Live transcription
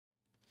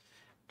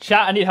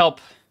Chat, I need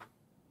help.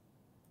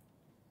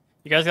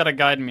 You guys gotta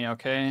guide me,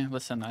 okay?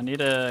 Listen, I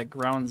need a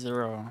ground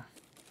zero.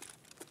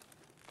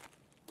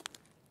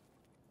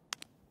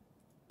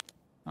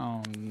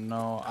 Oh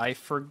no, I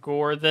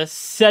forgot the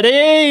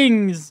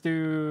settings,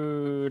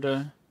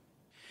 dude.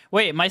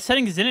 Wait, my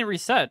settings didn't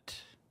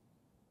reset.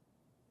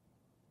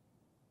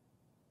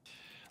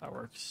 That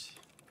works.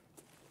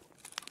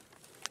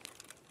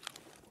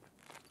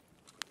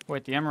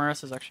 Wait, the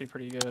MRS is actually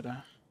pretty good.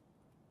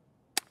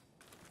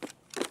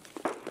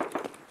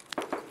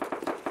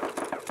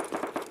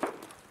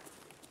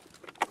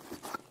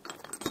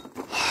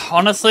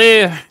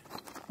 Honestly, I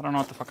don't know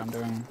what the fuck I'm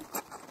doing.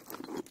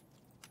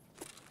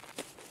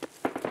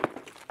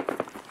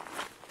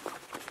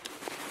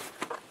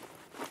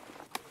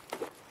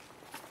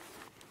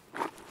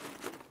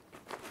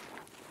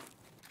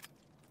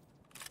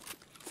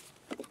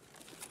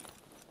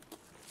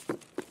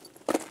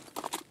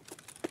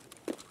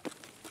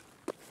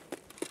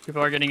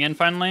 People are getting in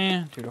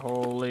finally. Dude,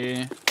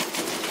 holy.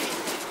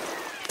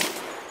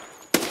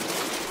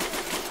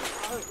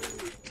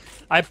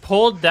 I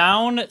pulled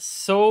down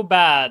so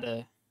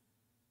bad.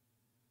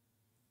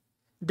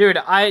 Dude,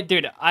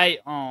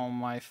 oh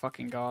my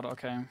fucking god,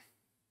 okay.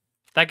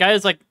 That guy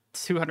is like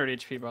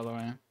 200 HP, by the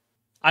way.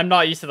 I'm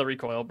not used to the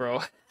recoil,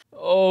 bro.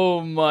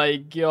 Oh my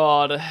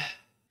god.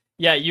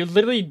 Yeah, you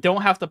literally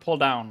don't have to pull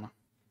down.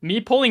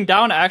 Me pulling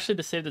down actually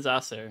to save his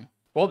ass there.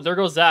 Well, there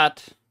goes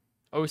that.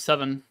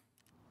 07.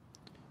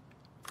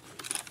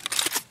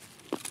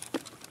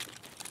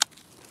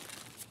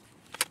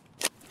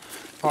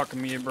 Fuck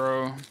me,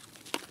 bro.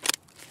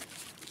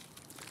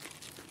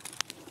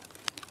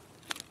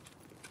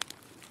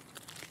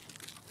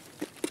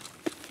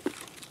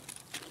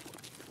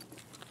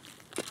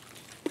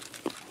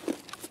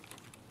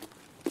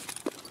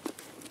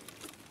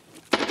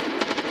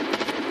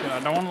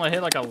 I don't want to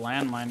hit like a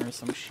landmine or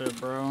some shit,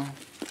 bro.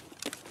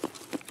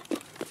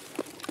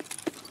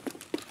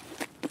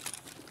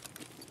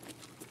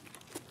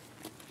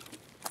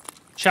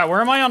 Chat,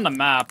 where am I on the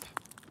map?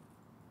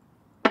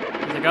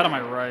 They got on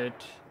my right.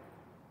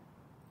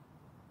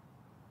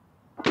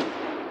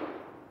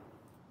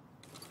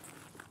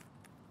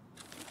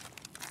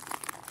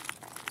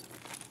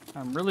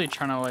 I'm really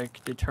trying to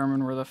like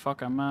determine where the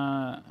fuck I'm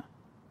at.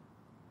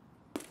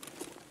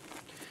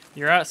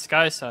 You're at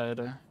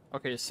Skyside.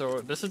 Okay,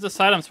 so this is the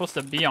side I'm supposed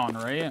to be on,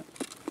 right?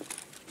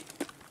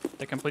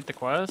 To complete the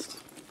quest?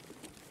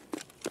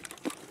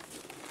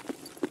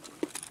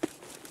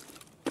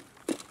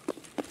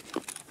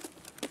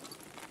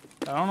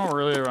 I don't know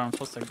really where I'm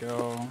supposed to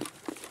go.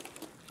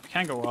 I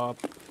can't go up.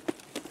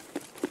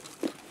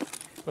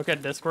 Look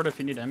at Discord if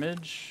you need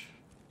image.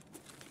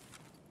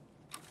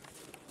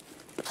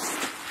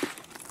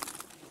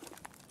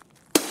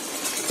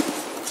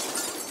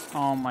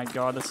 Oh my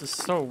god, this is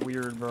so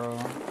weird, bro.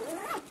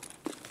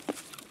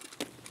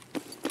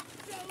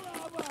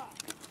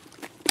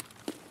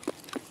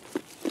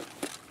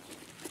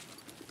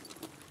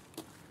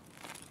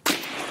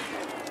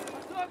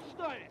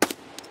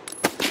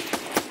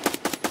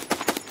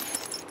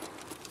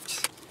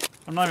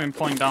 I'm not even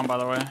pulling down, by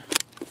the way.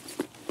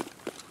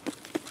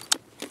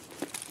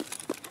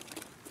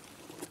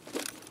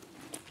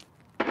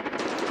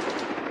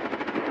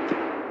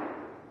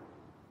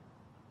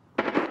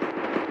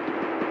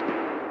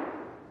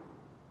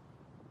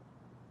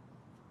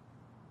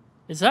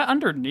 Is that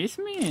underneath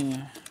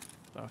me?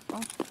 The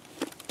fuck?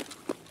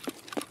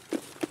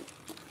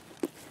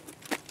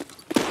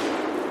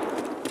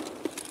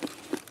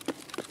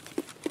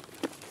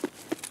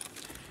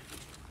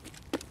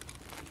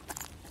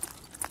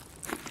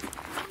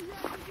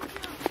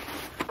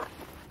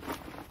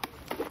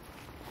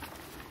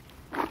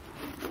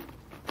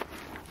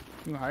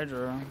 New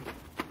Hydra.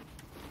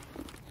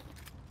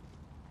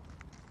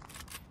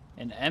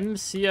 An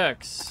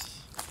MCX.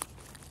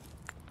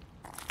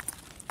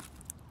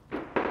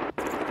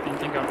 Didn't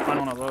think I'd find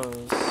one of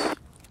those.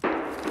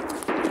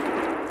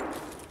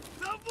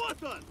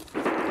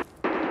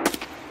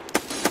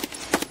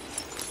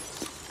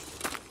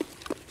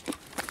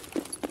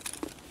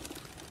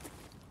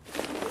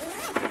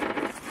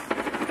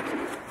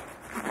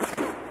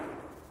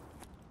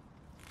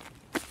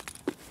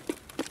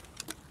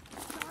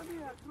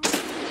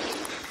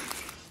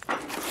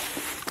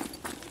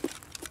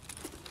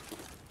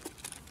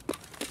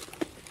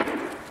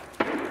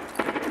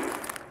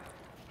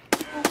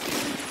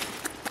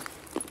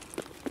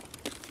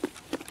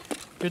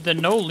 Dude, the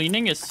no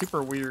leaning is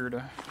super weird.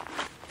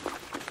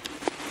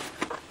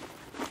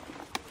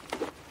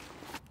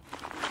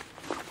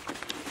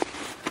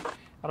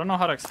 I don't know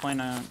how to explain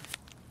it.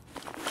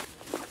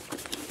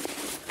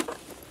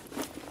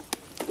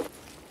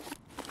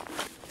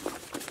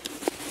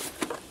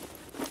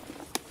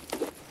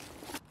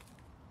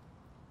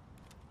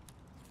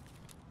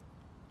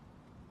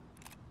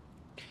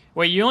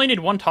 Wait, you only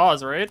need one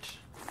TAWS, right?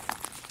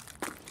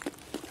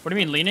 What do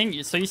you mean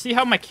leaning? So you see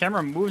how my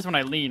camera moves when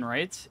I lean,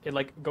 right? It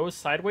like goes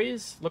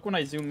sideways. Look when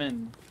I zoom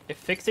in.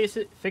 It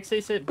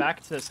fixates it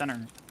back to the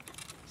center.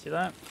 See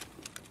that?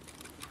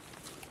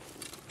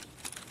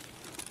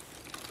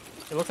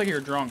 It looks like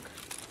you're drunk.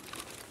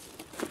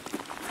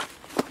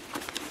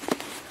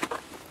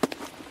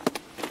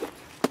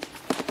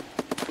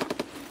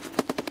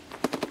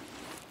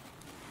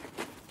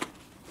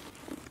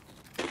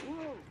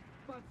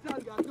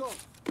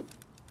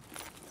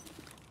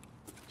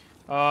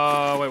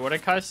 Wait, what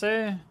did Kai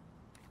say? You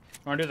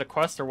wanna do the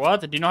quest or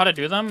what? Do you know how to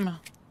do them?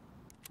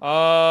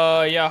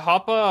 Yeah,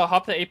 hop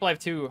to Ape Life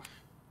 2.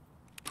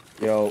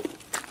 Yo.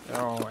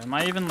 Oh, am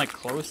I even, like,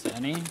 close to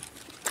any?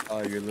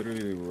 You're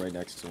literally right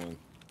next to one.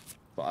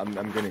 But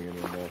I'm getting in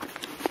though.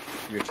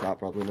 Your chat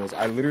probably knows.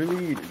 I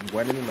literally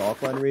went in an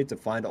offline raid to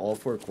find all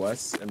 4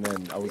 quests, and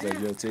then I was like,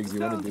 yo, Tiggs, you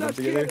wanna do them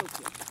together?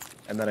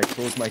 And then I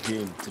closed my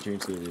game to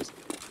change servers.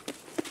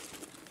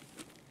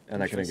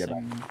 And I couldn't get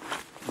back.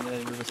 Yeah,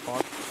 you were just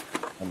fucked.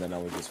 And then I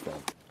was just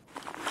fucked.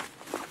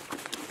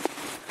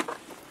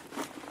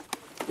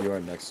 You are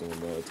next to one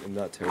though. It's in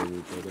that terror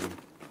group building.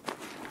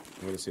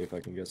 I'm gonna see if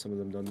I can get some of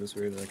them done this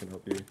way, then I can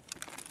help you.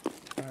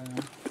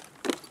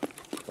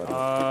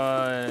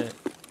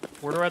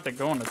 Where do I have to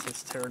go into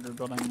this terror group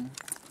building?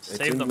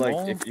 Save them like,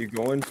 all? if you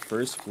go in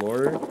first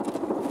floor,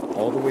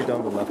 all the way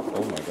down the left.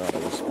 Oh my god, I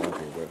just spawned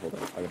here. Wait, hold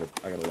on.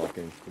 I gotta lock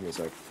in. Give me a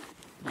sec.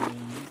 Yeah.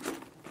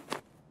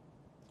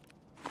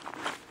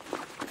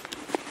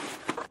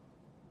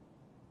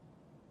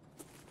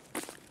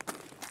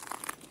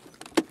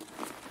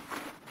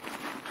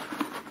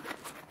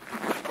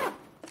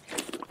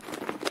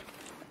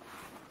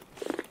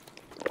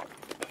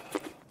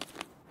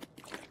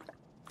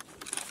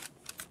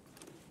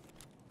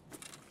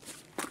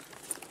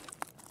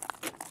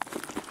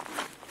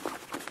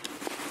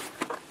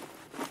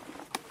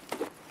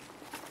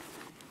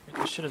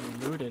 Should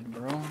have looted,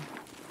 bro.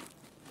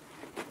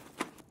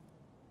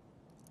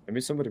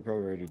 Maybe somebody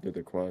probably already did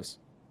the quest.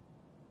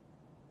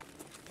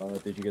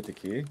 Did you get the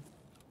key?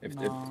 If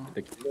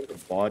the key is the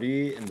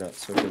body and that,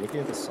 so if you're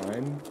looking at the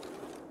sign,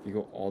 you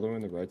go all the way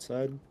on the right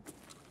side.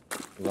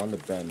 Around the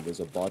bend, there's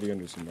a body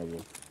under some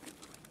rubble.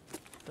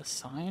 The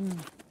sign?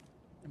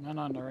 Am I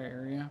not in the right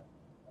area?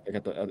 Like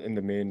at the in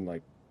the main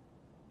like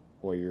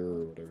foyer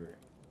or whatever.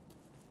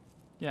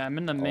 Yeah, I'm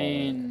in the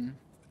main.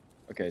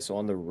 Okay, so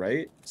on the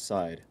right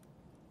side.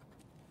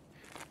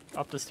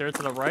 Up the stairs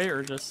to the right,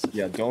 or just?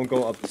 Yeah, don't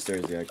go up the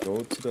stairs yet.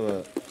 Go to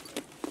the,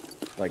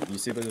 like, you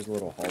see there's a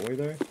little hallway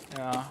there?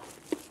 Yeah.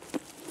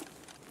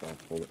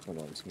 Hold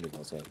on, it's gonna be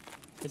outside.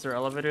 Is there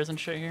elevators and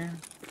shit here?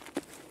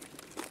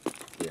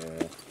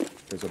 Yeah.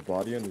 There's a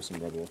body under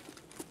some rubble.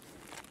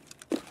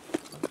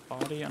 A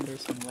body under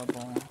some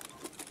rubble.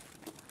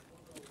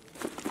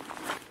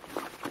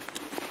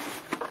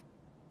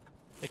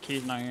 The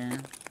key's not here.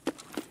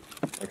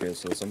 Okay,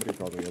 so somebody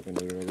probably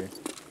opened it already.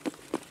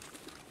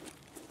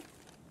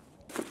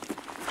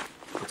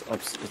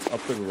 It's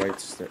up the right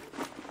stair.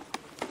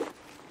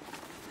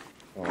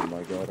 Oh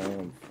my god, I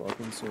am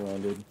fucking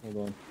surrounded. Hold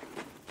on.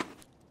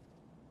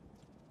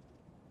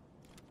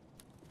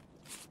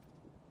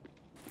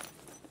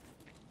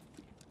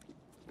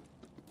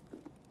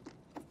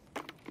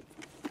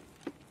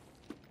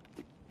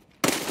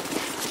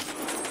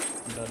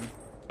 I'm dead.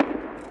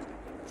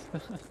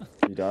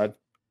 You died?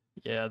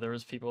 Yeah, there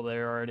was people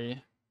there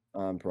already.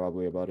 I'm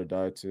probably about to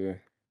die too.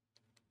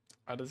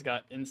 I just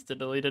got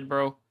insta-deleted,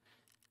 bro.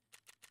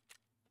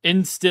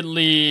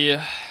 Instantly.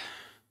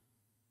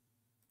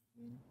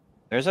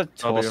 There's a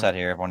tool set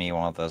here if one of you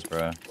want those,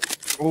 bro.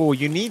 Oh,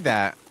 you need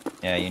that.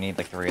 Yeah, you need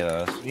like 3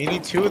 of those. You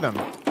need 2 of them.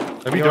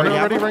 Have you done it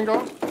already, Ringo?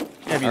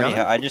 Have you done it?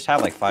 I just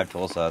have like 5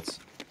 tool sets.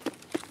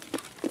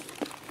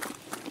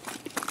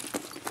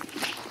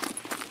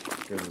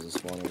 There's a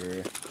spawn over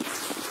here.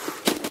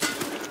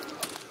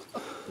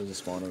 There's a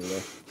spawn over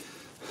there.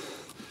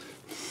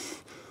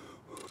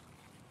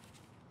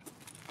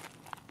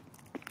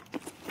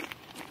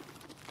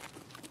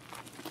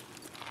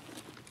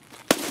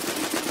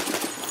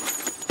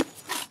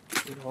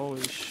 Dude,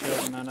 holy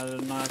shit, man. I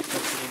did not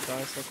expect you to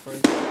die so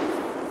quick.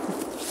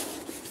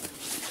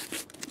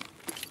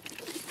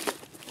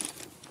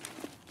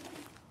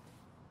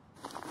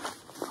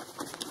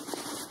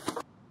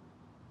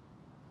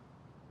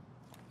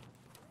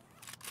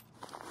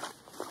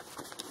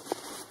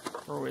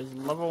 Bro, he's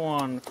level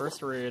 1,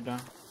 first raid. Yeah,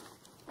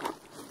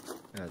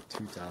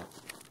 2 top.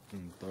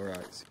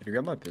 Thorax. Can you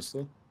grab my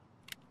pistol?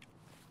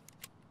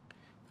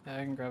 Yeah,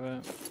 I can grab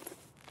it.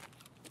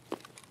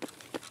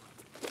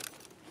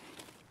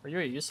 Are you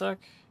a USEC?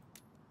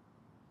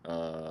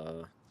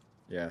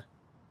 Yeah.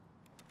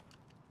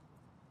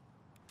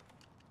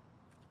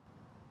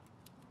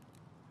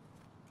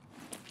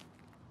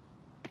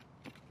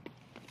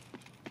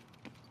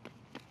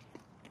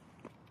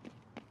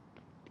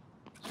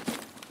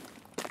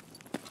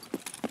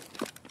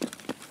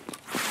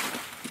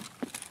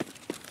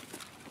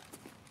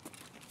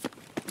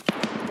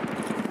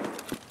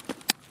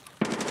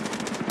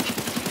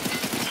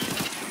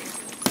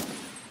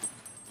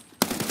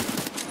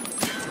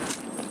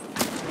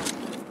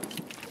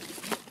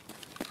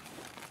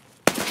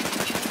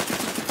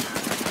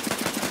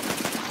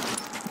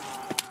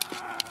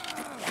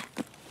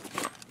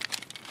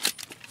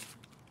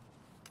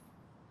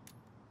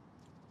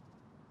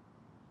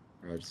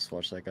 Bro, just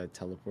watch that guy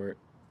teleport.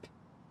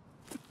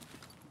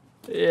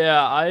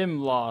 Yeah, I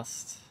am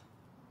lost.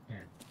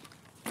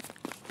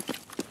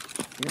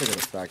 I'm gonna go to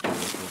factory real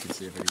quick and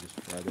see if I can just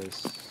try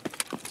this.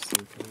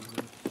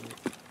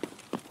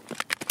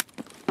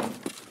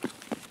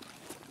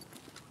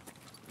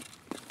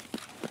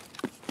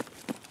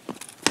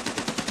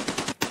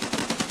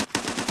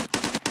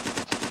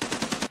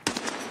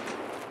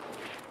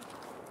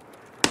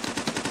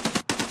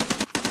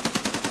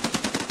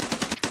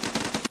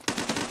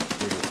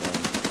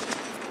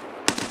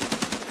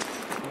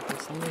 For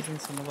some reason,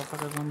 some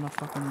motherfuckers on the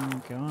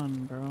fucking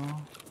gun, bro.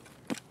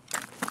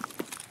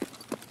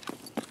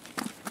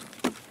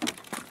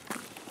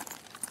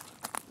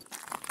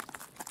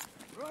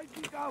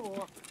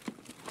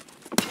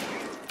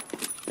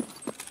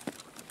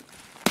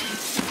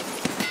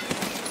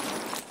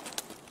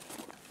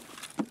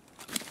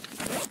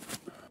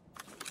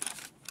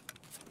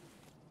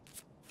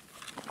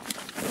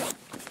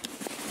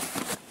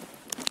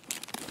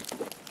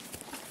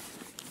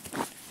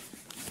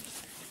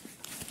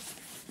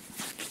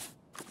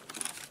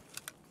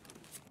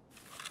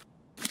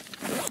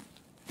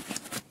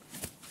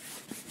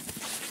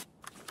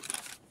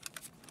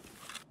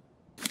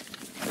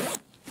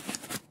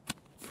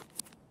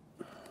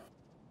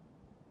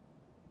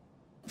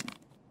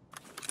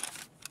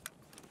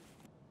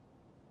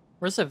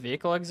 Where's the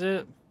vehicle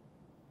exit?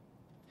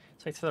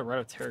 It's like to the right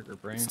of Terror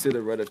Group, right? It's to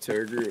the right of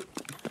Terror Group.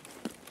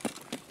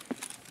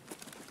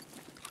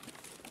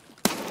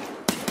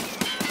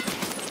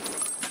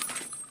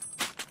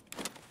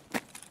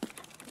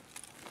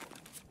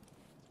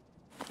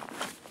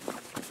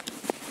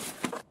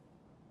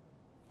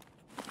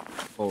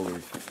 Holy,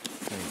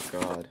 thank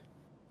God.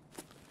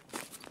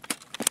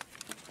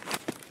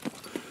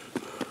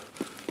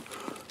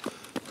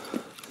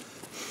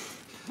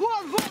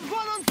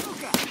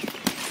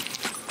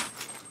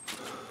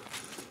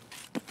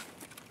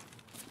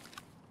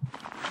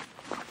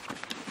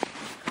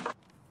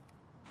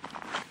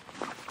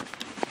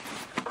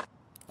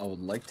 I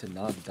would like to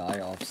not die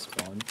off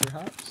spawn,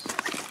 perhaps.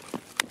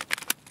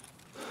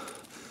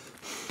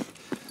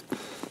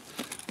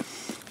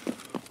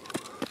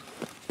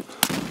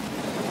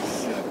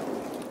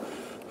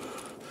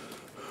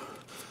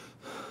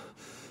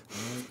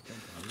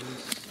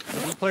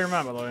 You play your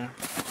map, by the way.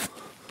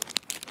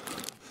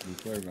 You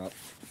play map.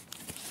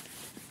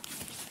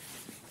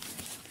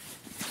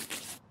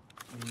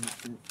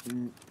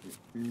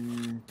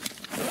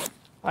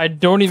 I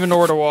don't even know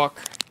where to walk.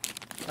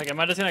 Like, am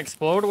I just gonna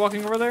explode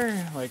walking over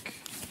there? Like...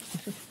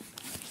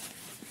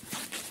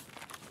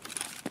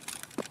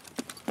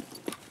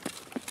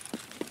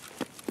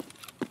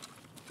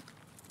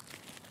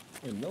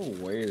 Hey, no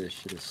way this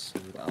shit is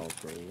sold out,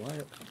 bro.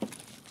 What?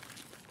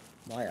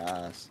 My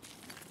ass.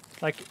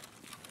 Like...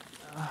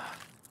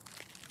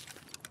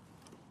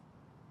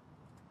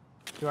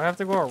 do I have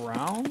to go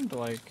around?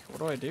 Like, what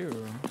do I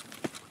do?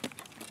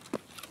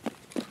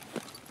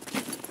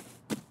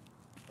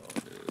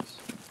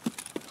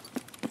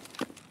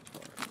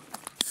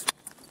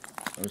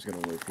 I'm just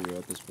gonna wait for you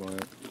at this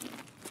point.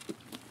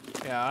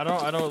 Yeah,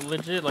 I don't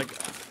legit, like,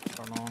 I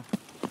don't know.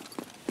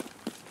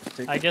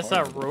 Take I the guess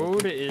car, that bro.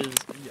 road is,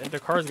 the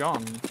car's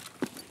gone.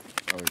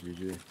 Oh,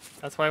 GG.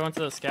 That's why I went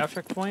to the scav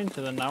checkpoint,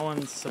 and then that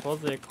one's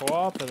supposedly a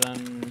co-op, and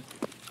then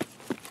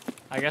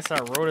I guess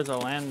that road is a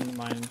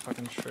landmine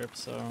fucking strip,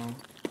 so.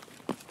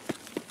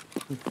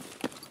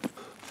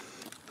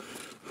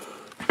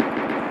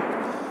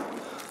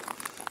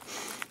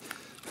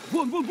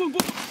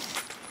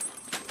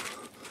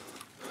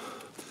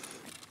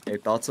 Hey,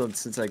 thoughts on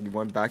since I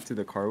went back to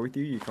the car with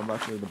you, you come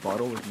back to the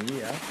bottle with me,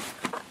 yeah?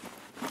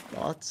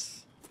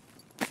 Thoughts?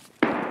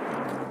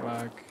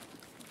 Back.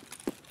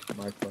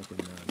 My fucking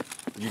man.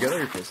 Did you get all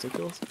your pistol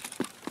kills?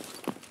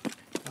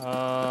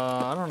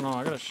 I don't know.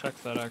 I gotta check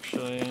that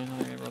actually.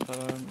 I brought that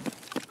up.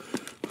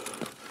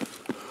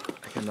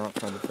 I cannot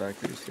find the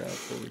factory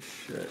scav. Holy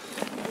shit.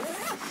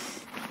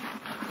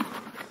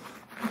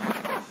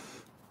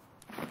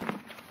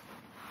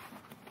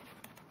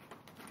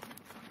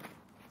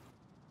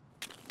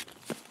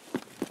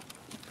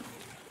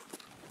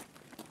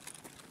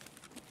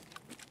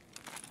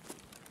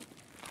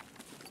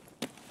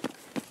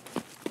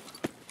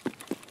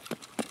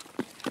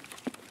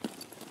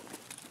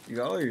 You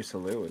got all your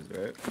Salewas,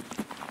 right?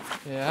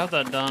 Yeah, I have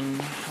that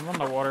done. I'm on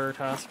the water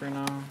task right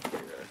now.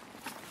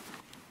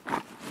 Yeah.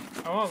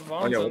 I want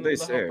Vaughn Oh, yeah, what'd they to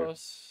say? help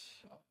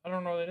us. I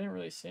don't know. They didn't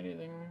really say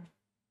anything.